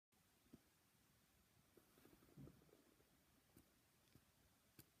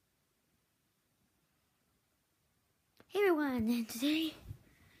Hey everyone, and today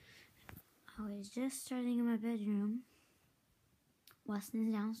I was just starting in my bedroom. Weston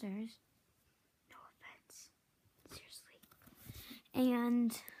is downstairs. No offense. Seriously.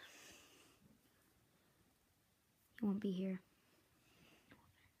 And he won't be here.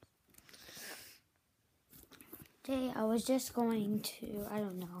 Today I was just going to, I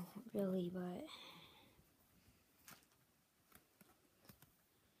don't know really, but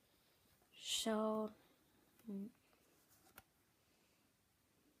show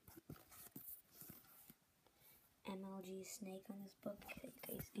MLG Snake on this book that you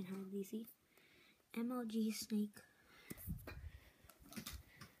guys can hardly see. MLG Snake.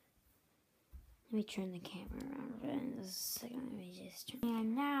 Let me turn the camera around for a second. Let me just turn.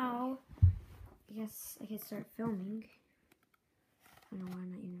 And now, I guess I can start filming. I don't know why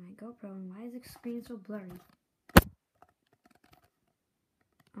I'm not using my GoPro, and why is the screen so blurry?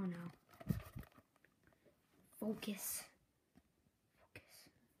 Oh no. Focus.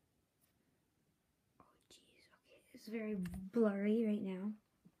 Oh jeez, okay. It's very blurry right now.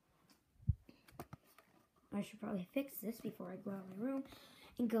 I should probably fix this before I go out of my room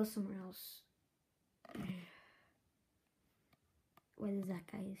and go somewhere else. What is that,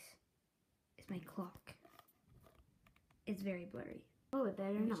 guys? It's my clock. It's very blurry. Oh, it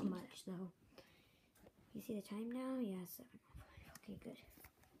better not much though. You see the time now? Yeah, 7:05. Okay, good.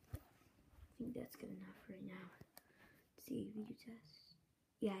 I think that's good enough right now. Let's see, video test.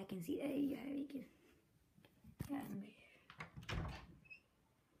 Yeah, I can see that. Yeah, we can. Yeah,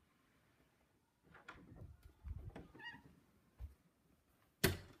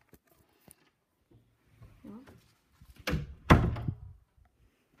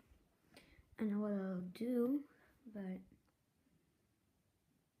 I know what I'll do, but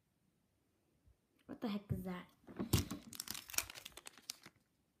what the heck is that?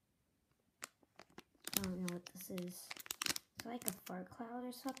 I don't know what this is. Is it like a fart cloud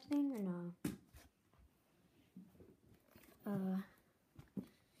or something, or no?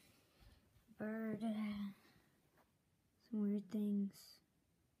 Bird. Some weird things.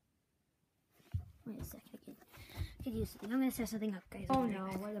 Wait a second. I could use something. I'm gonna set something up, guys. Oh no,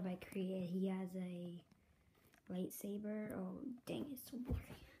 what have I created? He has a lightsaber. Oh dang, it's so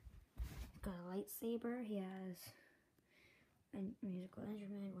blurry. He's got a lightsaber. He has a musical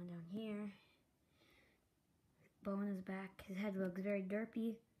instrument. One down here. Bow on his back. His head looks very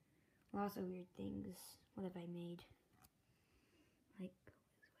derpy. Lots of weird things. What have I made? Like,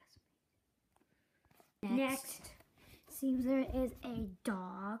 next, seems there is a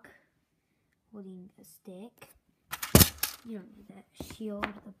dog holding a stick. You don't need that shield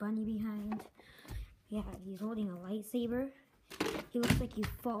with a bunny behind. Yeah, he's holding a lightsaber. He looks like he's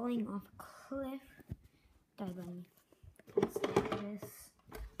falling off a cliff. Die, bunny.